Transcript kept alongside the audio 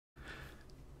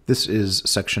This is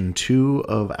section 2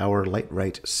 of our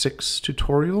LiteWrite 6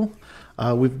 tutorial.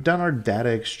 We've done our data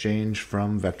exchange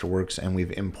from Vectorworks and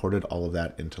we've imported all of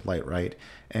that into LiteWrite.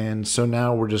 And so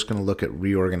now we're just going to look at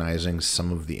reorganizing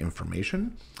some of the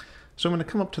information. So I'm going to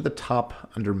come up to the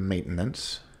top under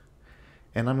Maintenance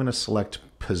and I'm going to select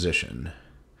Position.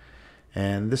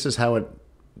 And this is how it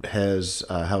has,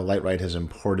 how LiteWrite has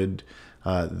imported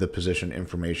the position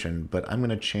information, but I'm going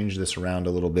to change this around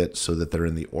a little bit so that they're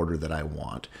in the order that I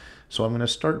want. So I'm going to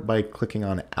start by clicking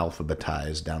on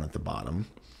Alphabetize down at the bottom,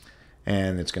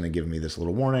 and it's going to give me this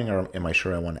little warning. Or am I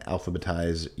sure I want to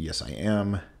alphabetize? Yes, I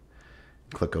am.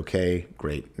 Click OK.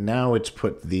 Great. Now it's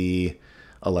put the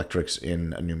electrics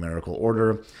in a numerical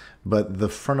order, but the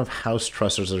front of house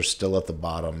trusses are still at the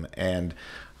bottom, and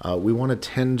we want to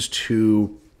tend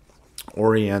to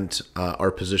orient our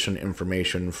position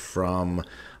information from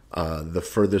the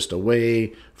furthest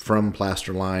away from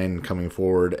plaster line coming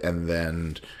forward and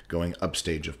then going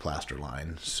upstage of plaster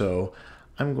line. So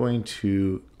I'm going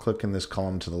to click in this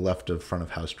column to the left of front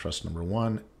of house truss number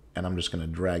 1, and I'm just going to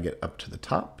drag it up to the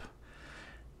top,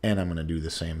 and I'm going to do the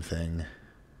same thing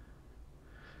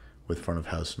with front of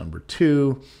house number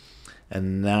 2,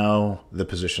 and now the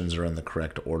positions are in the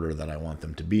correct order that I want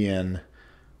them to be in.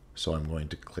 So I'm going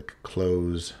to click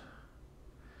Close.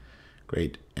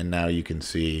 Great. And now you can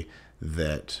see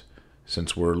that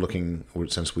since we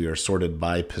are sorted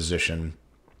by position,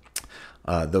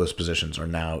 those positions are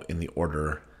now in the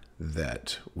order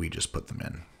that we just put them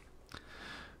in.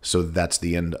 So that's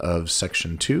the end of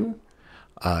section 2.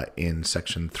 In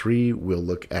section 3, we'll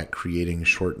look at creating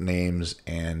short names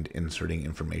and inserting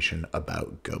information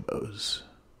about gobos.